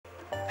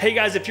Hey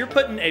guys, if you're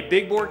putting a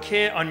big bore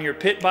kit on your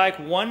pit bike,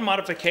 one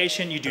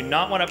modification you do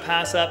not want to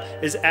pass up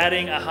is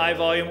adding a high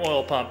volume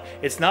oil pump.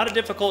 It's not a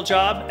difficult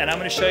job, and I'm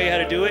going to show you how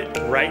to do it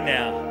right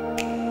now.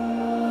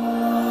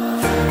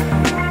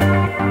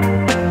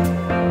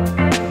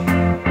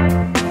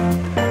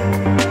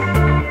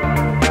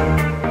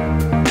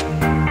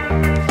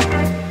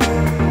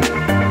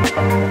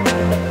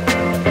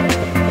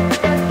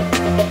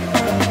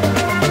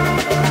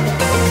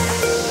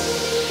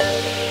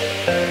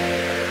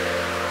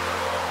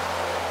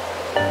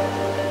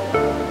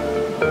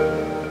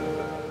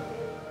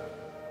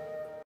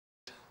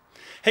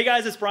 Hey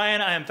guys, it's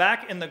Brian. I am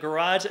back in the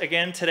garage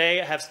again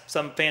today. I have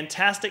some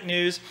fantastic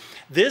news.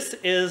 This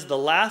is the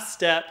last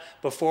step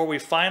before we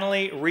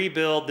finally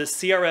rebuild this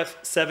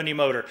CRF70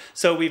 motor.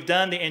 So we've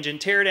done the engine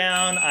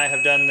teardown. I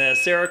have done the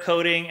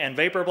Cerakoting and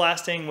vapor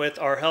blasting with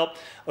our help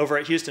over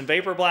at Houston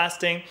Vapor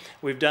Blasting.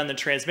 We've done the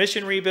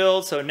transmission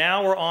rebuild. So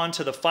now we're on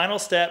to the final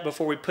step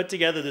before we put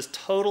together this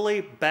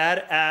totally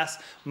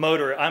badass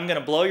motor. I'm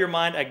gonna blow your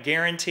mind, I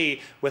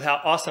guarantee, with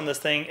how awesome this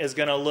thing is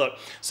gonna look.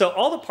 So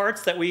all the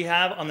parts that we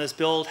have on this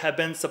build have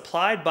been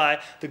supplied by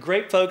the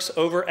great folks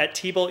over at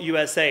T-Bolt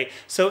USA.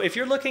 So if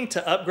you're looking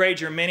to upgrade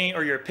your Mini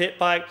or your pit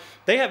bike,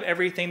 they have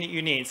everything that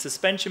you need.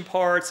 Suspension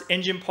parts,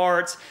 engine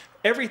parts,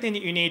 everything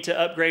that you need to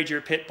upgrade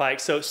your pit bike.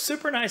 So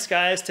super nice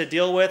guys to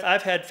deal with.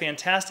 I've had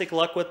fantastic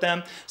luck with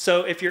them.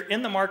 So if you're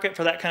in the market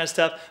for that kind of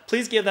stuff,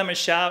 please give them a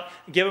shout,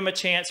 give them a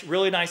chance.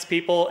 Really nice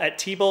people at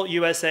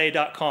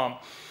tboltusa.com.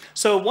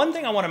 So one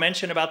thing I want to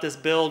mention about this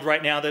build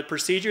right now, the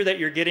procedure that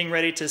you're getting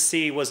ready to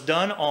see was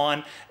done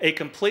on a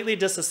completely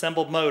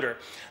disassembled motor.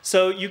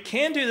 So you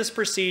can do this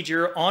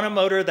procedure on a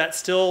motor that's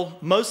still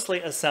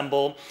mostly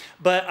assembled,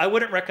 but I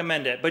wouldn't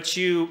recommend it. But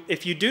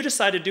if you do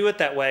decide to do it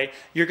that way,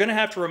 you're going to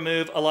have to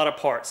remove a lot of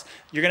parts.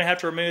 You're going to have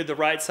to remove the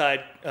right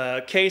side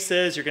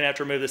cases, you're going to have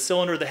to remove the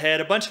cylinder, the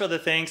head, a bunch of other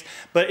things.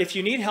 But if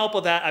you need help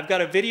with that, I've got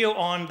a video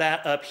on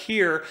that up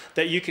here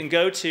that you can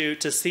go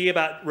to see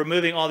about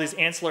removing all these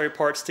ancillary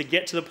parts to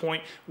get to the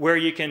point where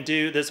you can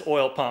do this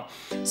oil pump.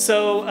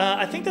 So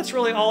I think that's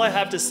really all I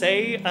have to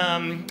say.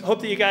 Hope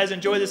that you guys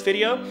enjoy this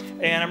video,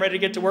 and I'm ready to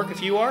get to work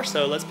if you are.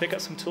 So let's pick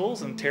up some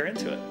tools and tear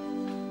into it.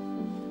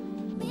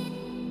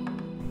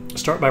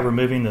 Start by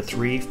removing the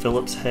 3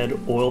 Phillips head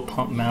oil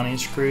pump mounting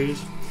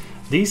screws.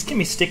 These can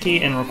be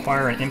sticky and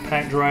require an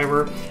impact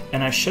driver,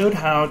 and I showed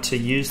how to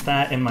use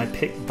that in my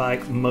pit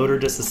bike motor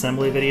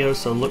disassembly video,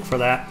 so look for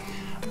that.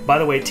 By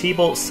the way,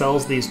 T-Bolt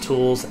sells these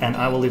tools, and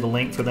I will leave a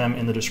link for them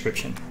in the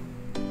description.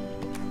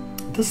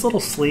 This little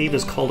sleeve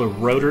is called a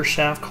rotor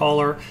shaft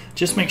collar.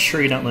 Just make sure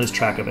you don't lose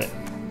track of it.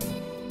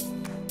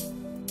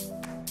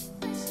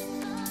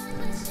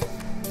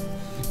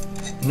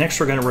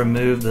 Next, we're going to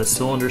remove the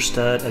cylinder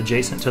stud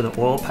adjacent to the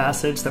oil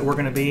passage that we're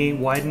going to be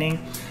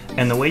widening.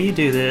 And the way you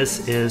do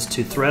this is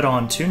to thread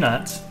on 2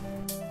 nuts.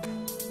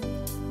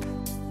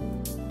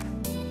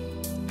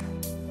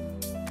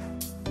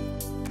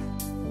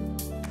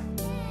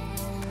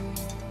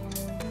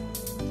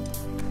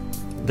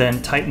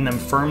 Then tighten them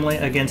firmly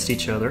against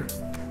each other.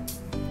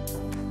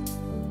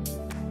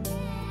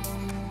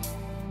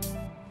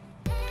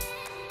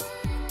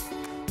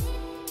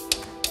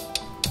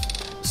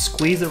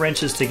 Squeeze the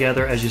wrenches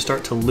together as you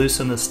start to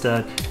loosen the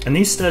stud, and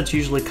these studs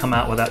usually come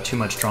out without too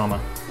much drama.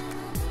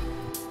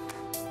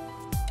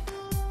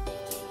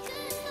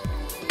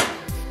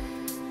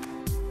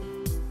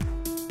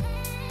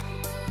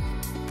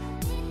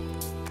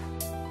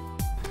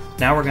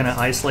 Now we're going to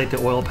isolate the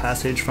oil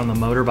passage from the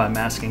motor by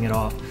masking it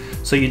off.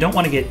 So you don't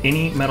want to get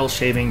any metal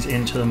shavings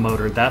into the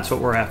motor. That's what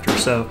we're after.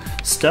 So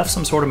stuff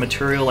some sort of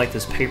material like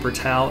this paper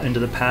towel into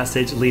the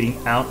passage leading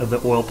out of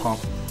the oil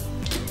pump.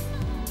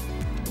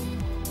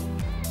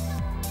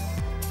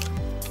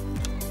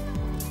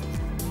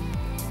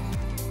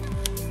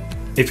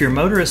 If your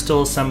motor is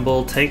still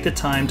assembled, take the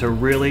time to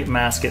really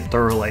mask it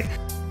thoroughly.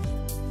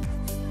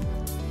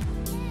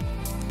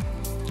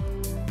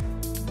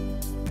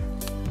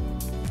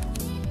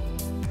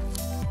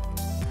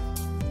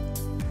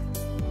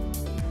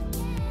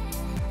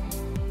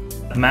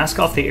 Mask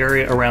off the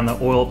area around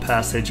the oil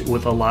passage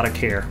with a lot of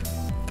care.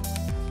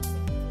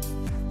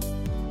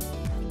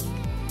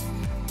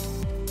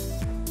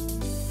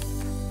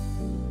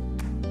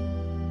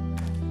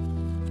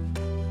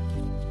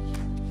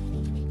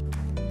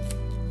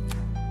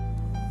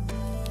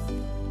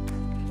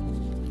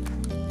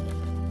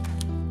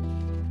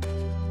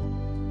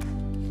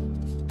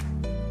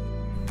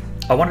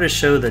 I wanted to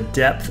show the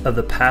depth of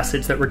the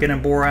passage that we're going to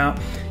bore out.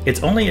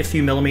 It's only a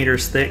few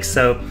millimeters thick,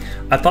 so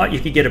I thought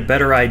you could get a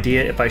better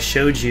idea if I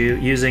showed you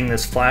using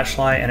this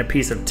flashlight and a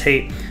piece of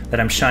tape that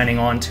I'm shining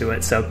onto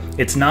it. So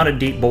it's not a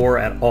deep bore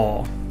at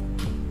all.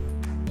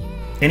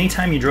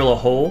 Anytime you drill a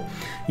hole,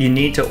 you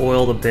need to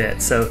oil the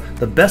bit. So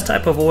the best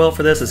type of oil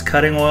for this is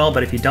cutting oil,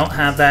 but if you don't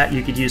have that,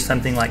 you could use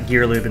something like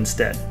gear lube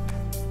instead.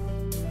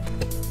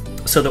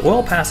 So the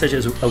oil passage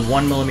is a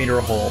 1 millimeter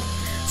hole.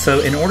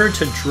 So in order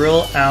to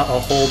drill out a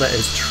hole that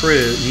is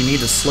true, you need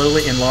to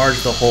slowly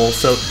enlarge the hole.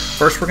 So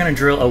first we're going to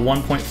drill a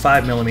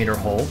 1.5 millimeter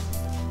hole.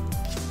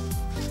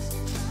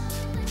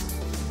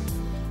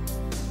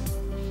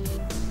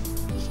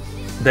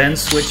 Then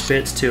switch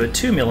bits to a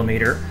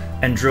 2mm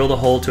and drill the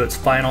hole to its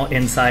final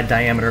inside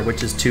diameter,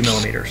 which is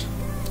 2mm.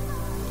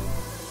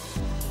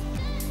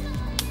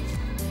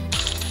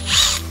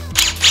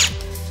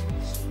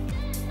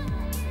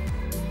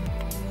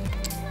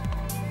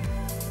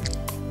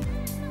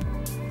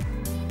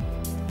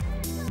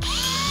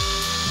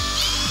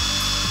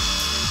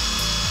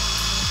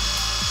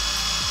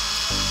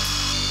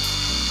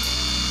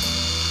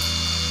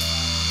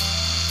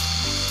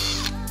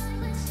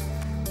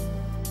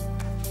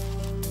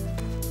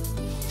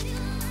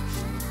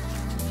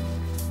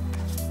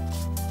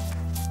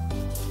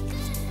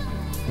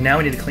 Now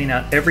we need to clean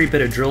out every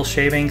bit of drill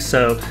shaving,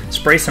 so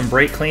spray some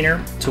brake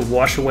cleaner to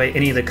wash away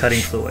any of the cutting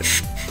fluid.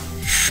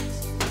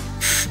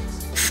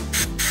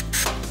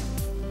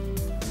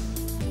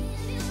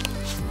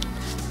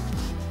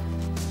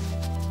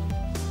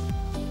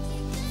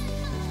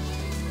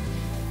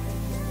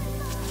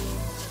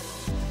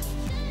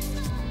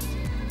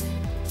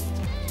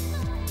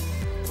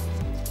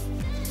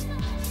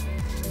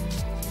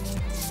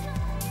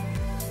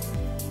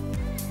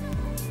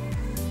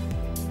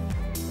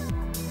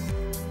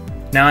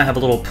 Now I have a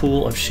little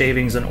pool of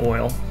shavings and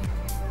oil.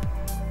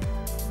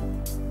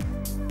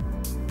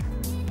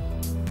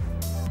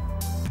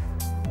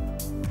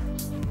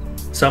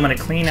 So I'm going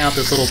to clean out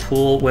this little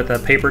pool with a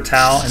paper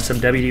towel and some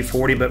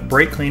WD-40, but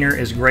brake cleaner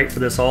is great for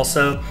this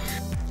also.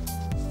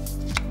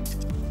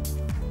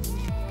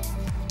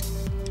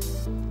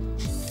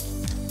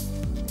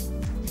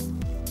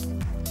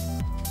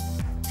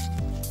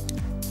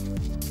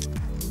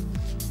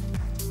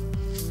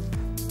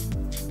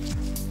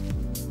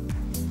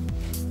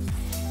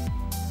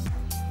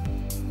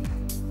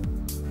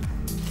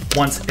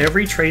 Once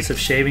every trace of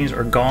shavings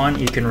are gone,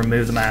 you can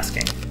remove the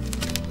masking.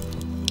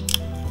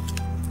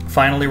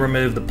 Finally,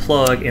 remove the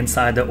plug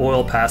inside the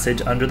oil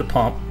passage under the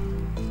pump.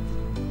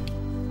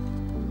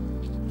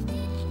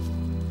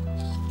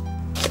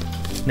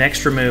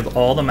 Next, remove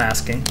all the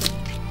masking.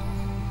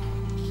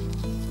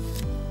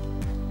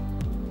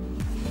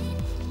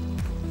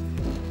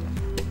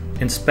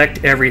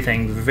 Inspect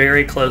everything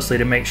very closely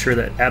to make sure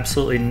that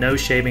absolutely no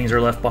shavings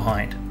are left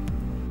behind.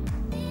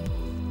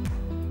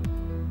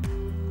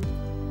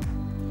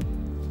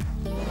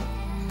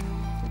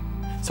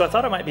 So I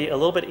thought it might be a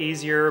little bit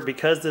easier,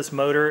 because this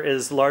motor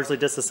is largely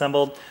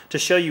disassembled, to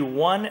show you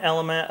one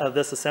element of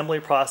this assembly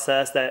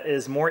process that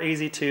is more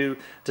easy to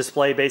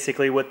display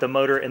basically with the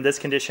motor in this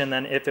condition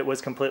than if it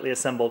was completely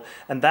assembled.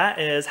 And that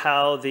is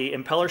how the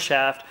impeller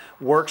shaft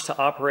works to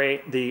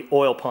operate the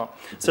oil pump.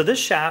 So this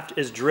shaft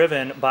is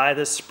driven by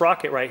this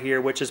sprocket right here,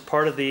 which is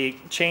part of the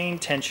chain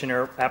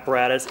tensioner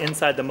apparatus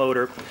inside the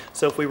motor.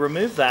 So if we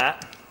remove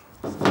that,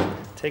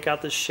 take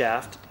out this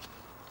shaft,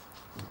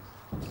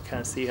 kind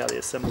of see how the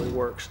assembly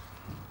works.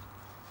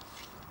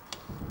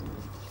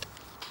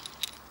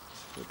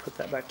 We'll put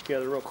that back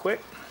together real quick.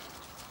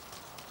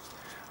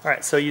 All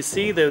right, so you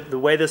see the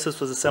way this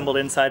was assembled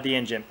inside the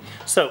engine.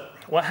 So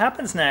what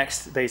happens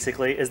next,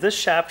 basically, is this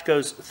shaft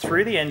goes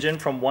through the engine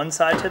from one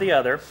side to the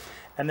other,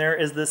 and there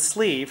is this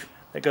sleeve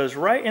that goes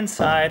right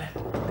inside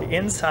the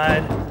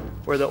inside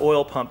where the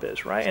oil pump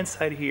is, right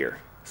inside here.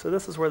 So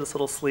this is where this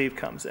little sleeve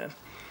comes in.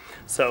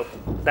 So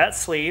that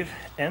sleeve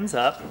ends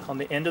up on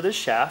the end of the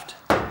shaft,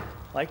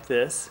 like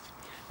this.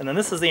 And then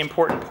this is the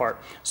important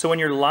part. So when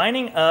you're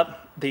lining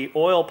up the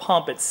oil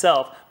pump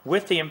itself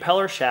with the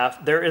impeller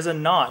shaft, there is a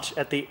notch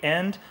at the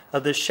end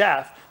of the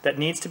shaft that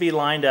needs to be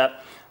lined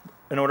up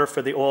in order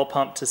for the oil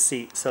pump to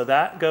seat. So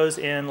that goes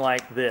in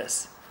like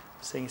this.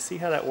 So you can see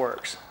how that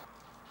works.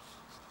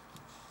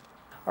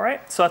 All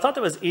right, so I thought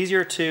that was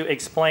easier to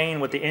explain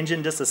with the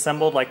engine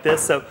disassembled like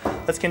this. So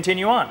let's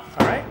continue on,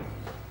 all right?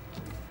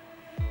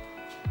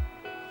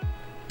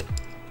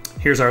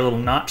 Here's our little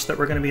notch that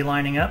we're going to be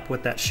lining up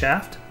with that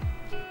shaft.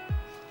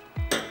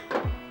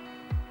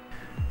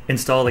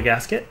 Install the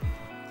gasket.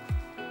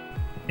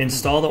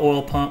 Install the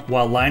oil pump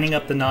while lining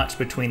up the notch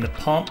between the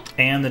pump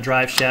and the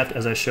drive shaft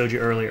as I showed you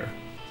earlier.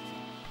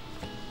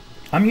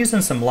 I'm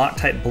using some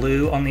Loctite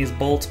blue on these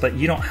bolts, but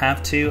you don't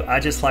have to. I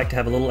just like to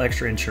have a little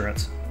extra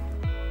insurance.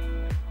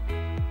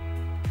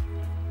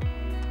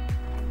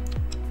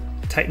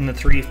 Tighten the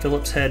 3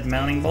 Phillips head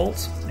mounting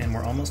bolts, and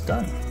we're almost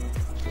done.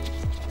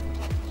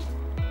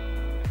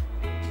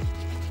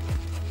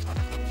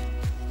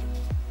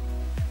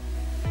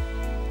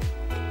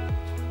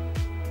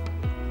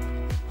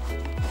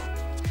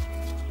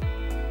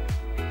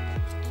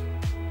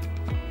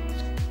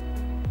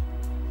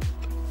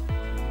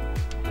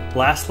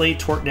 Lastly,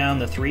 torque down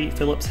the 3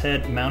 Phillips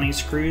head mounting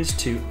screws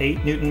to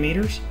 8 Newton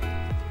meters.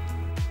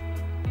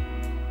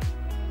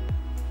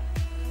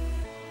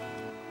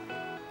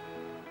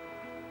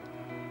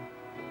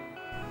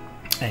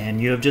 And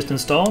you have just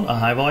installed a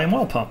high volume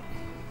oil pump.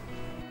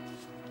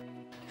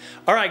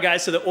 All right,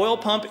 guys, so the oil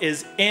pump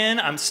is in.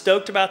 I'm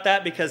stoked about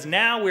that because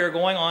now we are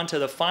going on to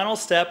the final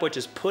step, which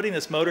is putting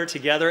this motor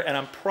together, and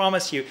I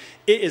promise you,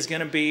 it is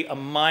gonna be a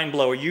mind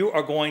blower. You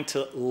are going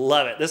to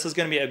love it. This is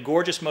gonna be a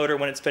gorgeous motor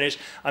when it's finished.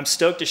 I'm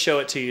stoked to show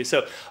it to you.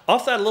 So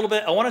off that a little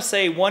bit, I wanna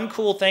say one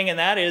cool thing, and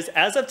that is,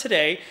 as of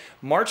today,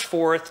 March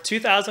 4th,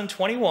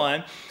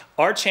 2021,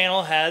 our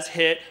channel has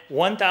hit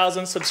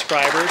 1,000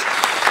 subscribers.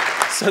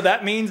 So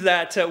that means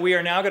that we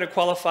are now going to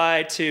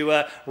qualify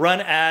to run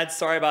ads.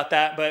 Sorry about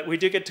that, but we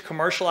do get to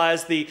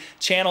commercialize the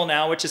channel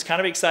now, which is kind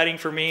of exciting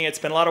for me. It's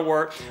been a lot of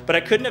work, but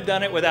I couldn't have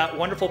done it without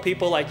wonderful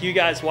people like you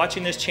guys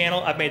watching this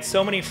channel. I've made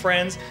so many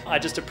friends. I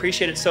just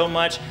appreciate it so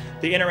much.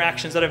 The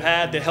interactions that I've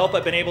had, the help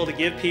I've been able to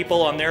give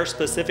people on their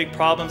specific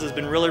problems has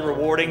been really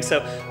rewarding. So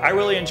I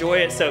really enjoy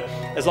it. So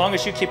as long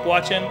as you keep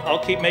watching, I'll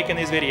keep making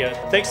these videos.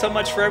 Thanks so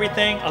much for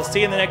everything. I'll see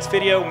you in the next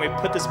video when we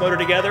put this motor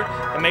together,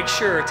 and make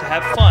sure to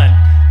have fun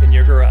in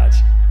your garage.